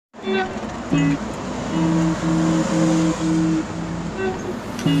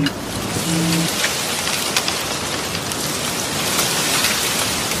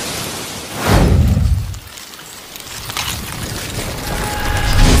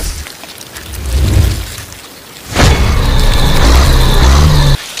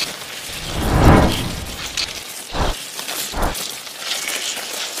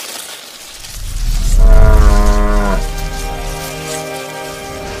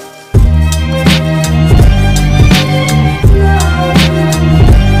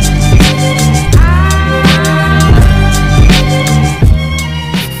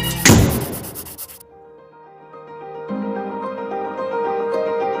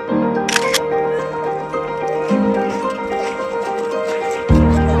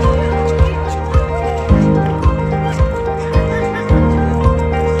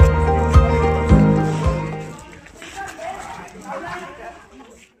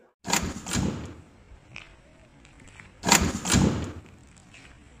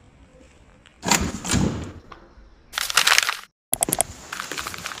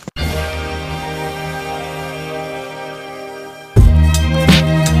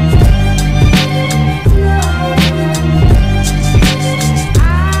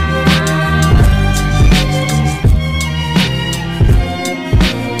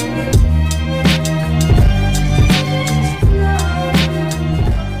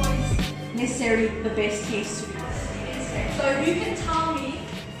The best case to do. So if you can tell me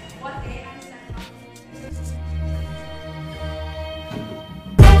what they understand.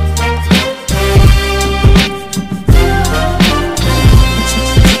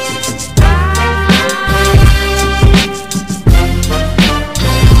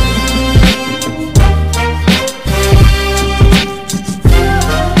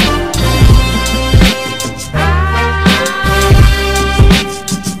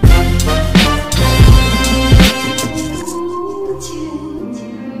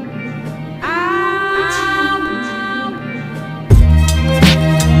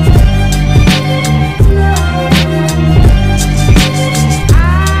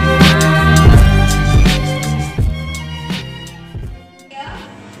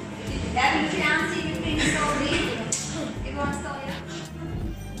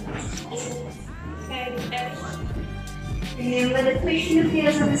 Remember, the question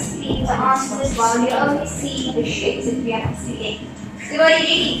appears on the screen. The answer is while you only see the shapes that we have to see. Everybody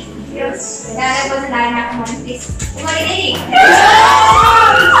ready? Yes. That wasn't I have one place. Everybody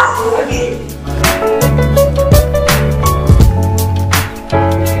ready?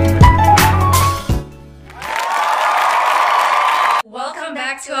 Welcome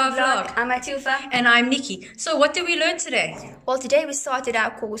back to our vlog. I'm Atoofah. And I'm Nikki. So what did we learn today? Well, today we started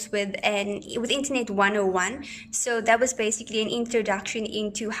our course with Internet 101. So that was basically an introduction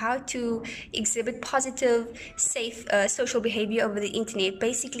into how to exhibit positive, safe social behavior over the internet.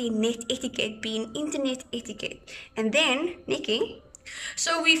 Basically, net etiquette being internet etiquette. And then, Nikki.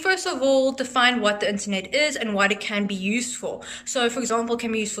 So we first of all define what the internet is and what it can be used for. So for example, it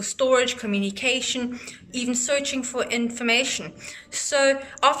can be used for storage, communication, even searching for information. So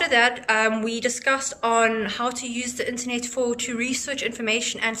after that, we discussed on how to use the internet to research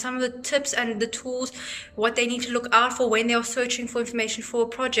information and some of the tips and the tools, what they need to look out for when they are searching for information for a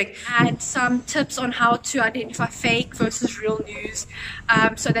project, and some tips on how to identify fake versus real news,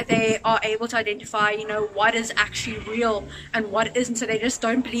 so that they are able to identify, what is actually real and what isn't, so they just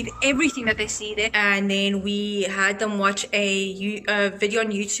don't believe everything that they see there. And then we had them watch a video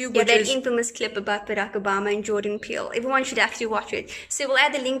on YouTube, which is that infamous clip about Barack Obama and Jordan Peele. Everyone should actually watch it. So we'll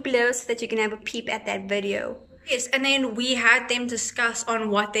add the link below so that you can have a peep at that video. Yes, and then we had them discuss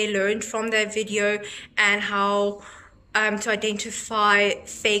on what they learned from that video and how to identify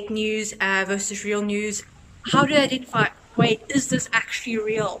fake news versus real news. How to identify, wait, is this actually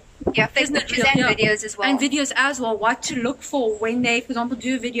real? Yeah, fake pictures and videos as well. And videos as well. What to look for when they, for example,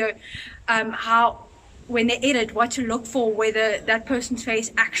 do a video, when they edit, what to look for, whether that person's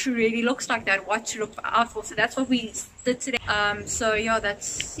face actually really looks like that, what to look out for. So that's what we did today. So yeah,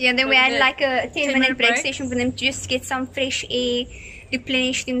 that's... Yeah, and then we had like a 10-minute break session for them to just get some fresh air,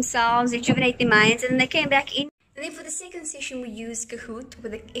 replenish themselves, rejuvenate their minds, and then they came back in. And then for the second session, we used Kahoot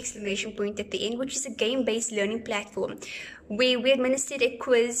with an exclamation point at the end, which is a game-based learning platform where we administered a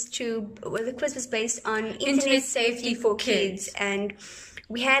quiz the quiz was based on internet safety for kids. And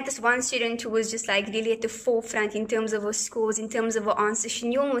we had this one student who was just like really at the forefront in terms of her scores, in terms of her answers. She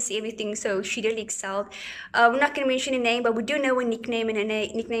knew almost everything, so she really excelled. We're not going to mention her name, but we do know her nickname, and her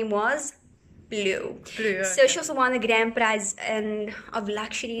nickname was Blue. So she also won the grand prize of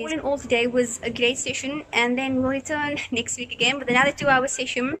luxuries. All in all, today was a great session, and then we'll return next week again with another 2-hour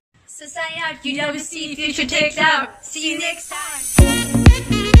session. So sign out, UWC future takes out. See you next time.